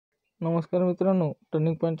नमस्कार मित्रांनो,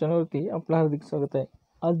 turning point चॅनलवरती आपलं हार्दिक स्वागत आहे.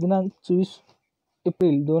 आज दिनांक 24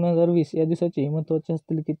 एप्रिल 2020 या दिवसाचे महत्त्वाचे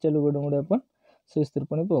हस्तलिखित चालू घडामोडी आपण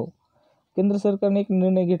सविस्तरपणे पाहू. केंद्र सरकारने एक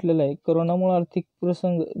निर्णय घेतलेला आहे. कोरोनामुळे आर्थिक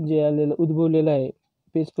प्रसंग जे उद्भवलेला आहे,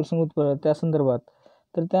 पेच प्रसंग उद्भवला त्या संदर्भात.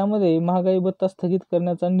 तर त्यामध्ये महागाई भत्ता स्थगित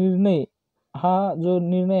करण्याचा निर्णय, हा जो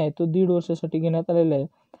निर्णय आहे तो 1.5 वर्षासाठी घेण्यात आलेला आहे.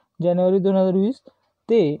 जानेवारी 2020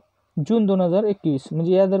 ते जून 2021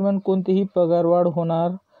 म्हणजे या दरम्यान कोणतीही पगारवाढ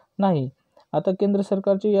होणार नाही. आता केंद्र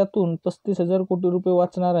सरकारचे यातून 35,000 कोटी रुपये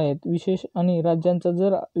वाचणार आहेत. विशेष आणि राज्यांचा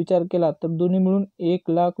जर विचार केला तर दोन्ही मिळून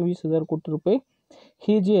 1,20,000 कोटी रुपये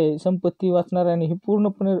ही जी आहे संपत्ती वाचणार आहे आणि ही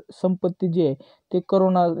पूर्णपणे संपत्ती जी आहे ते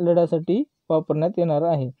कोरोना लढ्यासाठी वापरण्यात येणार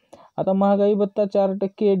आहे. आता महागाई भत्ता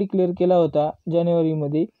 4% डिक्लेअर केला होता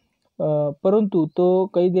जानेवारीमध्ये, परंतु तो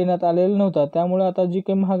काही देण्यात आलेला नव्हता. त्यामुळे आता जी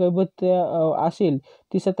काही महागाई भत्ता असेल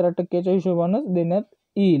ती 17%च्या हिशोबानंच देण्यात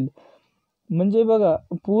येईल. म्हणजे बघा,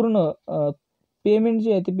 पूर्ण पेमेंट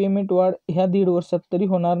जे आहे ते पेमेंट वाढ ह्या 1.5 वर्षात तरी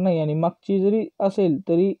होणार नाही आणि मागची जरी असेल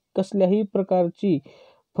तरी कसल्याही प्रकारची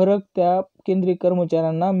फरक त्या केंद्रीय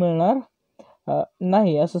कर्मचाऱ्यांना मिळणार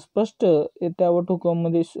नाही, असं स्पष्ट त्या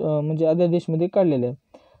वटहुकूममध्ये म्हणजे अध्यादेशमध्ये काढलेलं आहे.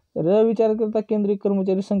 जर विचार करता केंद्रीय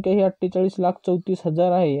कर्मचारी संख्या ही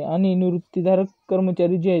 48,34,000 आहे आणि निवृत्तीधारक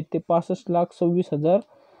कर्मचारी जे आहेत ते 65,26,000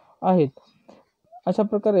 आहेत. अशा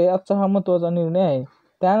प्रकारे आजचा हा महत्त्वाचा निर्णय आहे.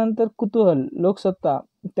 त्यानंतर कुतूहल लोकसत्ता,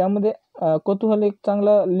 त्यामध्ये कुतूहल एक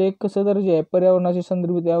चांगला लेख सदर जे आहे पर्यावरणाशी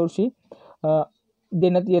संदर्भित यावर्षी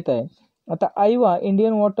देण्यात येत आहे. आता आयवा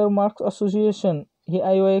इंडियन वॉटर मार्क्स असोसिएशन ही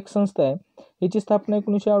आयवा एक संस्था आहे. याची स्थापना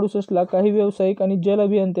 1968ला काही व्यावसायिक आणि जल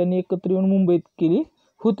अभियंत्यांनी एकत्र येऊन मुंबईत केली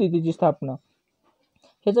होती तिची स्थापना.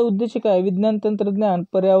 ह्याचा उद्देश काय? विज्ञान, तंत्रज्ञान,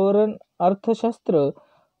 पर्यावरण, अर्थशास्त्र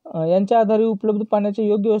यांच्या आधारे उपलब्ध पाण्याच्या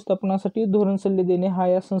योग्य व्यवस्थापनासाठी धोरण सल्ले देणे हा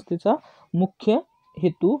या संस्थेचा मुख्य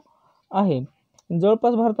हेतू आहे.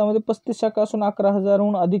 जवळपास भारतामध्ये 35 शाखा असून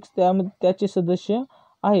 11,000हून अधिक त्याचे सदस्य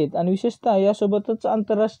आहेत आणि विशेषतः यासोबतच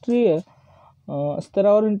आंतरराष्ट्रीय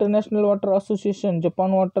स्तरावर international water association,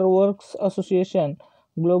 Japan water works association,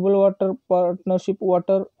 global water partnership,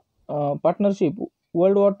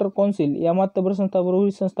 world water council या मातब्बर संस्थांबरोबर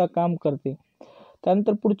ही संस्था काम करते.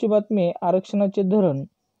 त्यानंतर पुढची बातमी आहे आरक्षणाचे धरण.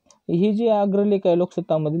 ही जी अग्रलेख आहे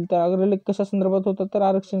लोकसत्तामधील, तर अग्रलेख कशा संदर्भात होता तर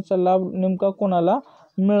आरक्षणाचा लाभ नेमका कोणाला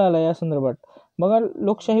मिळाला या संदर्भात. बघा,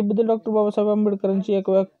 लोकशाहीबद्दल डॉक्टर बाबासाहेब आंबेडकरांची एक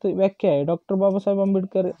व्याख्या आहे. डॉक्टर बाबासाहेब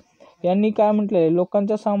आंबेडकर यांनी काय म्हटले आहे?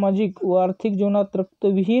 लोकांच्या सामाजिक व आर्थिक जीवनात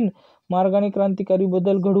रक्तविहीन मार्गाने क्रांतिकारी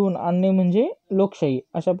बदल घडवून आणणे म्हणजे लोकशाही,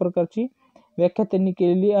 अशा प्रकारची व्याख्या त्यांनी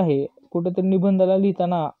केलेली आहे. कुठेतरी निबंधाला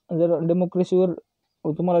लिहिताना जर डेमोक्रेसीवर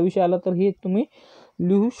तुम्हाला विषय आला तर हे तुम्ही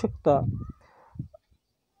लिहू शकता.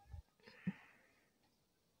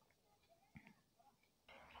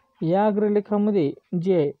 या अग्रलेखामध्ये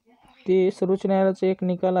जे आहे ते सर्वोच्च न्यायालयाचा एक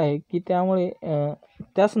निकाल आहे की त्यामुळे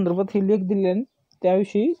त्या संदर्भात हे लेख दिले आणि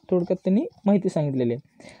त्याविषयी थोडक्यात त्यांनी माहिती सांगितलेली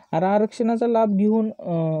आहे. आरक्षणाचा लाभ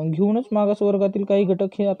घेऊनच मागासवर्गातील काही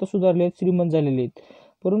घटक हे आता सुधारले आहेत, श्रीमंत झालेले आहेत.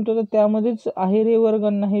 परंतु आता त्यामध्येच आहेरे वर्ग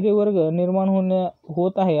नाहिरे वर्ग निर्माण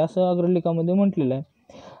होत आहे असं अग्रलेखामध्ये म्हटलेलं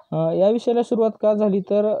आहे. या विषयाला सुरुवात का झाली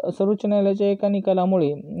तर सर्वोच्च न्यायालयाच्या एका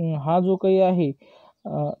निकालामुळे हा जो काही आहे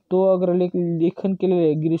तो लेखन केलेलं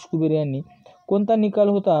आहे गिरीश कुबेर यांनी. कोणता निकाल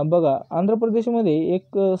होता बघा, आंध्र प्रदेशमध्ये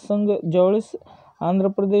एक संघ ज्यावेळेस आंध्र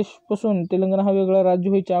प्रदेशपासून तेलंगणा हा वेगळा राज्य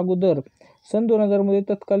व्हायच्या अगोदर सन 2000 मध्ये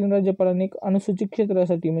तत्कालीन राज्यपालांनी एक अनुसूचित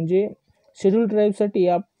क्षेत्रासाठी म्हणजे शेड्यूल ट्राईबसाठी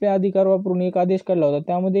आपले अधिकार वापरून एक आदेश काढला होता.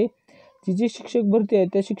 त्यामध्ये ती जी शिक्षक भरती आहे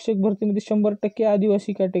त्या शिक्षक भरतीमध्ये 100%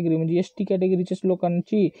 आदिवासी कॅटेगरी म्हणजे ST कॅटेगरीच्या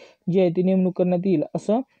लोकांची जी आहे ती नेमणूक करण्यात येईल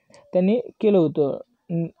असं त्यांनी केलं होतं.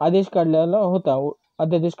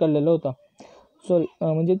 अध्यादेश काढलेला होता.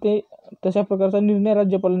 म्हणजे ते तशा प्रकारचा निर्णय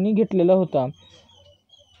राज्यपालांनी घेतलेला होता.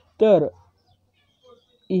 तर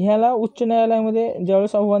ह्याला उच्च न्यायालयामध्ये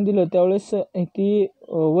ज्यावेळेस आव्हान दिलं त्यावेळेस ती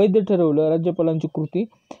वैध ठरवलं राज्यपालांची कृती.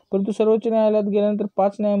 परंतु सर्वोच्च न्यायालयात गेल्यानंतर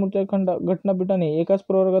 5 न्यायमूर्ती घटनापीठाने एकाच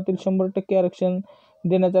प्रवर्गातील 100% आरक्षण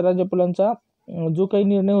देण्याचा राज्यपालांचा जो काही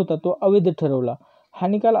निर्णय होता तो अवैध ठरवला. हा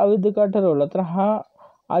निकाल अवैध का ठरवला तर हा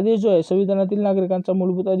आदेश जो आहे संविधानातील नागरिकांचा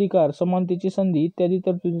मूलभूत अधिकार, समानतेची संधी इत्यादी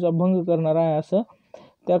तरतुदींचा भंग करणारा आहे असं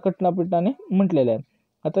त्या घटनापीठाने म्हटलेलं आहे.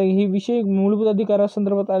 आता ही विषय मूलभूत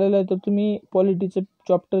अधिकारासंदर्भात आलेला आहे तर तुम्ही पॉलिटीचं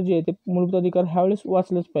चॅप्टर जे आहे ते मूलभूत अधिकार ह्यावेळेस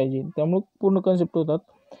वाचलंच पाहिजे, त्यामुळे पूर्ण कन्सेप्ट होतात.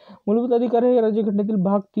 मूलभूत अधिकार हे राज्यघटनेतील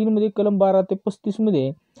भाग 3 मध्ये कलम 12 ते 35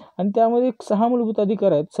 मध्ये आणि त्यामध्ये 6 मूलभूत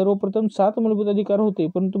अधिकार आहेत. सर्वप्रथम 7 मूलभूत अधिकार होते,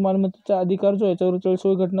 परंतु मालमत्तेचा अधिकार जो आहे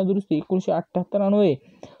 44वी घटना दुरुस्ती 1978 अन्वये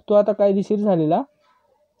तो आता कायदेशीर झालेला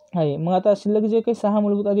आहे. मग आता शिल्लक जे काही 6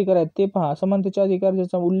 मूलभूत अधिकार आहेत ते पहा. समानतेचे अधिकार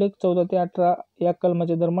ज्याचा उल्लेख 14 ते 18 या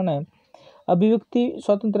कलमाच्या दरम्यान आहे. अभिव्यक्ती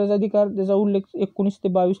स्वातंत्र्याचा अधिकार, त्याचा उल्लेख 19 ते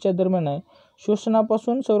 22च्या दरम्यान आहे.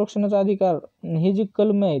 शोषणापासून संरक्षणाचा अधिकार, हे जे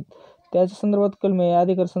कलम आहेत त्याच्या संदर्भात कलम आहे,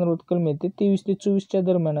 अधिकार संदर्भात कलम आहे ते 23 ते 24च्या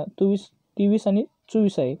दरम्यान 23 आणि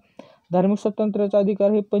 24 आहे. धार्मिक स्वातंत्र्याचा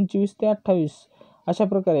अधिकार हे 25 ते 28 अशा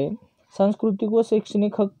प्रकारे. सांस्कृतिक व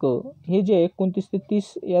शैक्षणिक हक्क हे जे 29 ते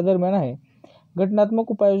 30 या दरम्यान आहे.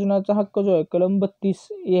 घटनात्मक उपाययोजनाचा हक्क जो आहे कलम 32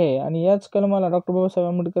 हे आहे आणि याच कलमाला डॉक्टर बाबासाहेब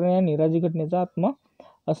आंबेडकर यांनी राज्यघटनेचा आत्मा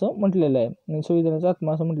असं म्हटलेलं आहे, संविधानाचा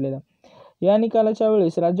आत्मा असं म्हटलेलं आहे. या निकालाच्या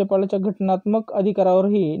वेळेस राज्यपालाच्या घटनात्मक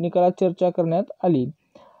अधिकारावरही निकालात चर्चा करण्यात आली.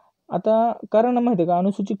 आता कारण माहिती आहे का,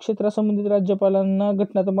 अनुसूचित क्षेत्रासंबंधित राज्यपालांना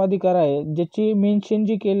घटनात्मक अधिकार आहे, ज्याची मेन्शन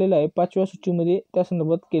जी केलेलं आहे 5व्या सूचीमध्ये त्या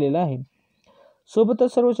संदर्भात केलेलं आहे.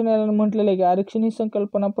 सोबतच सर्वोच्च न्यायालयाने म्हटलेलं आहे की आरक्षण ही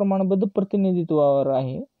संकल्पना प्रमाणबद्ध प्रतिनिधित्वावर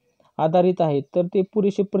आधारित आहे, तर ते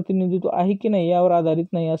पुरेसे प्रतिनिधित्व आहे की नाही यावर आधारित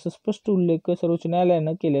नाही, असं स्पष्ट उल्लेख सर्वोच्च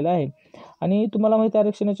न्यायालयानं केलेला आहे. आणि तुम्हाला माहिती आहे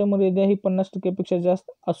आरक्षणाच्या मर्यादा ही 50%पेक्षा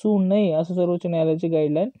जास्त असू नये असं सर्वोच्च न्यायालयाचे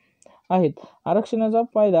गाईडलाईन आहेत. आरक्षणाचा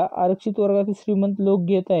फायदा आरक्षित वर्गातील श्रीमंत लोक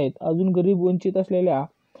घेत आहेत, अजून गरीब वंचित असलेल्या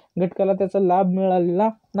घटकाला त्याचा लाभ मिळालेला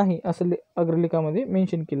नाही असं अग्रलेखामध्ये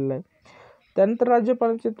मेन्शन केलेलं आहे. त्यानंतर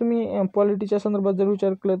राज्यपालाचे तुम्ही पॉलिटीच्या संदर्भात जर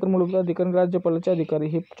विचार केला तर मूलभूत अधिकार आणि राज्यपालाचे अधिकार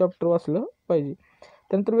हे चॅप्टर वाचलं पाहिजे.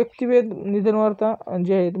 त्यानंतर व्यक्तिभेद निधनवार्ता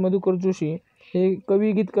जे आहेत मधुकर जोशी हे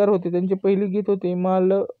कवी गीतकार होते. त्यांचे पहिले गीत होते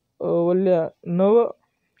मालवल्या नव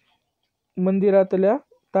मंदिरातल्या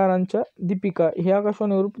तारांच्या दीपिका, हे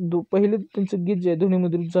आकाशवाणीवर पहिले त्यांचं गीत जे आहे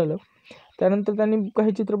ध्वनिमुद्रित झालं. त्यानंतर त्यांनी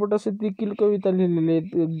काही चित्रपटासाठी देखील कविता लिहिलेले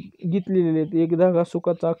आहेत, गीत लिहिलेले आहेत. एक धागा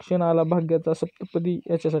सुखाचा, क्षण आला भाग्याचा, सप्तपदी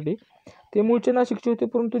याच्यासाठी. ते मूळचे नाशिकचे होते,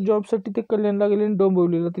 परंतु जॉबसाठी ते कल्याणला गेले आणि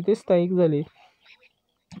डोंबिवलीला तिथे स्थायिक झाले.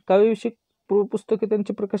 काव्यविषयक पुस्तके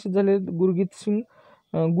त्यांचे प्रकाशित झाले.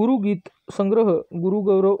 गुरुगीत संग्रह,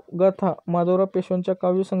 गुरुगौरव गाथा, माधवराव पेशव्यांच्या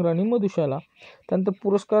काव्यसंग्रह आणि मधुशाला. त्यानंतर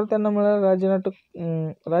पुरस्कार त्यांना मिळाला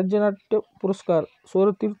राज्यनाट्य पुरस्कार,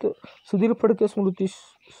 स्वरतीर्थ, सुधीर फडके स्मृती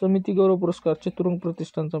समिती गौरव पुरस्कार, चतुरंग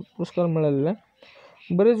प्रतिष्ठानचा पुरस्कार मिळालेला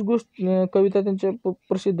आहे. बरेच कविता त्यांच्या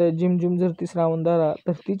प्रसिद्ध आहेत. झिमझिम झरती श्रावणधारा,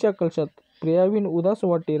 धरतीच्या कलशात, प्रियाविन उदास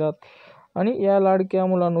वाटे रात आणि या लाडक्या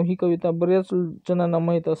मुलांनो, ही कविता बऱ्याच जणांना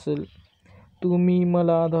माहीत असेल. तुम्ही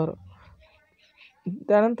मला आधार.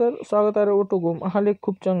 त्यानंतर स्वागतार्ह वटहुकूम हा लेख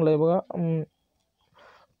खूप चांगला आहे बघा.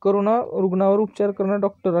 करोना रुग्णावर उपचार करणाऱ्या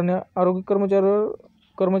डॉक्टर आणि आरोग्य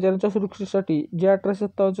कर्मचाऱ्यांच्या सुरक्षेसाठी जे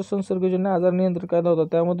 1857चा संसर्गजन्य आजार नियंत्रण कायदा होता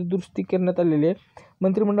त्यामध्ये दुरुस्ती करण्यात आलेली आहे.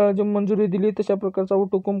 मंत्रिमंडळाची मंजुरी दिली, तशा प्रकारचा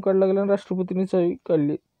वटहुकूम काढला गेला आणि राष्ट्रपतींनी सही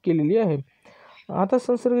केलेली आहे. आता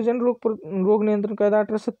संसर्गजन्य रोग नियंत्रण कायदा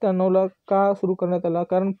 1897ला का सुरू करण्यात आला,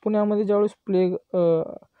 कारण पुण्यामध्ये ज्यावेळेस प्लेग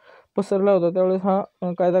पसरला होता त्यावेळेस हा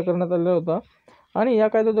कायदा करण्यात आलेला होता आणि या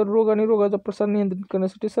कायद्याद्वारे रोग आणि रोगाचा प्रसार नियंत्रित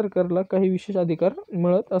करण्यासाठी सरकारला काही विशेष अधिकार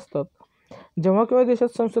मिळत असतात. जेव्हा केव्हा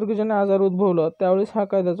देशात संसर्गजन्य आजार उद्भवला त्यावेळेस हा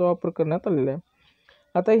कायद्याचा वापर करण्यात आलेला आहे.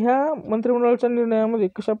 आता ह्या मंत्रिमंडळाच्या निर्णयामध्ये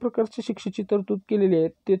कशा प्रकारची शिक्षेची तरतूद केलेली आहे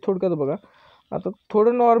ते थोडक्यात बघा. आता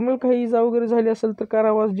थोडं नॉर्मल काही इजा वगैरे झाली असेल तर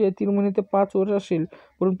कारावास जे 3 महिने ते 5 वर्ष असेल,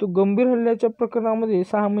 परंतु गंभीर हल्ल्याच्या प्रकरणामध्ये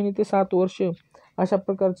 6 महिने ते 7 वर्ष अशा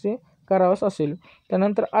प्रकारचे कारावास असेल.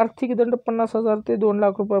 त्यानंतर आर्थिक दंड 50,000 ते 2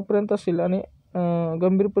 लाख रुपयापर्यंत असेल आणि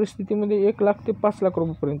गंभीर परिस्थितीमध्ये 1 लाख ते 5 लाख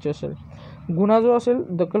रुपयापर्यंत असेल. गुन्हा जो असेल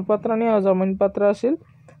दखलपात्र आणि अजामीनपात्र असेल.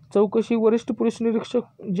 चौकशी वरिष्ठ पोलीस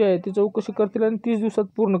निरीक्षक जे आहे ते चौकशी करतील आणि 30 दिवसात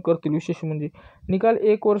पूर्ण करतील. विशेष म्हणजे निकाल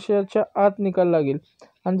 1 वर्षाच्या आत निकाल लागेल.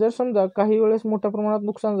 आणि जर समजा काही वेळेस मोठ्या प्रमाणात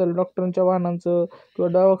नुकसान झालं डॉक्टरांच्या वाहनांचं किंवा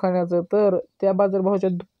दवाखान्याचं, तर त्या बाजारभावाच्या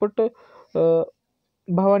दुप्पट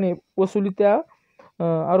भावाने वसुली त्या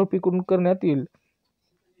आरोपीकडून करण्यात येईल.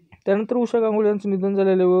 त्यानंतर उषा गांगुली यांचं निधन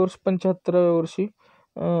झालेले वर्ष 75व्या वर्षी.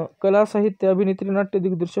 कला साहित्य अभिनेत्री, नाट्य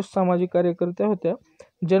दिग्दर्शक, सामाजिक कार्यकर्त्या होत्या.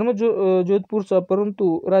 जन्म जोधपूरचा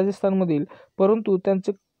परंतु राजस्थानमधील, परंतु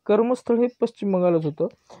त्यांचे कर्मस्थळ हे पश्चिम बंगालच होतं.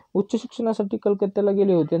 उच्च शिक्षणासाठी कलकत्त्याला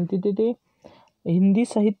गेले होते आणि तिथे ते हिंदी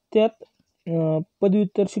साहित्यात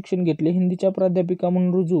पदव्युत्तर शिक्षण घेतले. हिंदीच्या प्राध्यापिका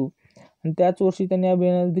म्हणून रुजू आणि त्याच वर्षी त्यांनी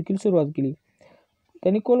अभिनयास देखील सुरुवात केली.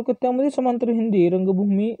 त्यांनी कोलकात्यामध्ये समांतर हिंदी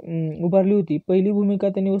रंगभूमी उभारली होती. पहिली भूमिका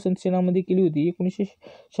त्यांनी वसंत सेनामध्ये केली होती.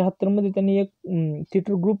 1976मध्ये त्यांनी एक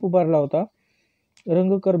थिएटर ग्रुप उभारला होता,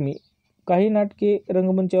 रंगकर्मी. काही नाटके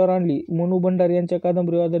रंगमंचावर आणली. मनू भंडारी यांच्या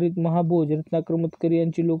कादंबरीवर आधारित महाभोज, रत्नाकर मतकरी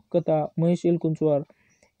यांची लोककथा, महेश एलकुंचवार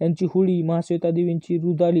यांची होळी, महाश्वेता देवींची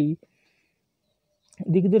रुदाली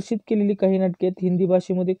दिग्दर्शित केलेली काही नाटके आहेत. हिंदी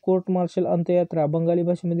भाषेमध्ये कोर्ट मार्शल, अंतयात्रा, बंगाली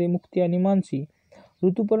भाषेमध्ये मुक्ती आणि मानसी.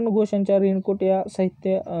 ऋतुपर्ण घोष यांच्या रेनकोट या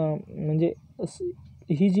साहित्य म्हणजे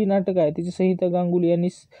ही जी नाटक आहे त्याची संहिता गांगुली यांनी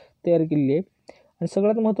तयार केलेली आहे. आणि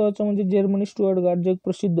सगळ्यात महत्त्वाचं म्हणजे जर्मनी स्टुअर्टगार्ट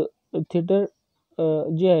जगप्रसिद्ध थिएटर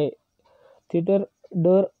जे आहे थिएटर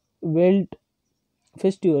डर वेल्ट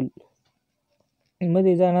फेस्टिवल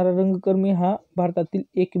मध्ये जाणारा रंगकर्मी हा भारतातील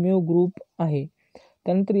एकमेव ग्रुप आहे.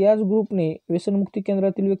 त्यानंतर याच ग्रुपने व्यसनमुक्ती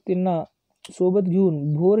केंद्रातील व्यक्तींना सोबत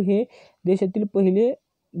घेऊन भोर हे देशातील पहिले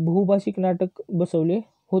बहुभाषिक नाटक बसवले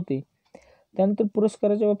होते. त्यानंतर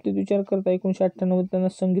पुरस्काराच्या बाबतीत विचार करता 1998 त्यांना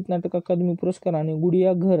संगीत नाटक अकादमी पुरस्कार आणि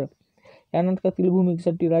गुडिया घर या नाटकातील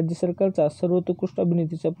भूमिकेसाठी राज्य सरकारचा सर्वोत्कृष्ट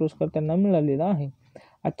अभिनेत्रीचा पुरस्कार त्यांना मिळालेला आहे.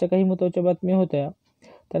 आजच्या काही महत्त्वाच्या बातम्या होत्या.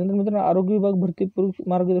 त्यानंतर मित्रांनो, आरोग्य विभाग भरती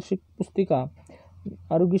मार्गदर्शक पुस्तिका,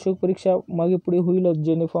 आरोग्य सेवक परीक्षा मागे पुढे होईलच,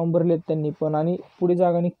 ज्याने फॉर्म भरलेत त्यांनी पण, आणि पुढे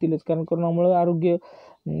जागा निघतीलच, कारण कोरोनामुळे आरोग्य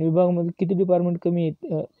विभागामध्ये किती डिपार्टमेंट कमी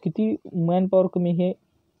आहेत, किती मॅनपॉवर कमी हे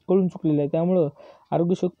कळून चुकलेलं आहे. त्यामुळं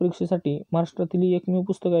आरोग्य सेवक परीक्षेसाठी महाराष्ट्रातील एकमेव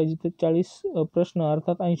पुस्तक आहे जिथे 40 प्रश्न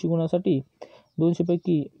अर्थात 80 गुणासाठी 200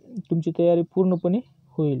 पैकी तुमची तयारी पूर्णपणे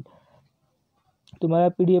होईल. तुम्हाला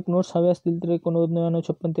PDF नोट्स हवे असतील तर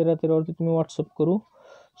 8999561313वरती तुम्ही व्हॉट्सअप करू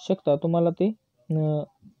शकता. तुम्हाला ते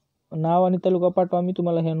नाव आणि तालुका पाठवा, मी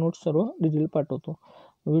तुम्हाला ह्या नोट्स सर्व डिटेल पाठवतो.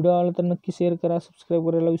 व्हिडिओ आला तर नक्की शेअर करा, सबस्क्राईब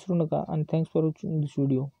करायला विसरू नका, आणि thanks for watching this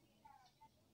video.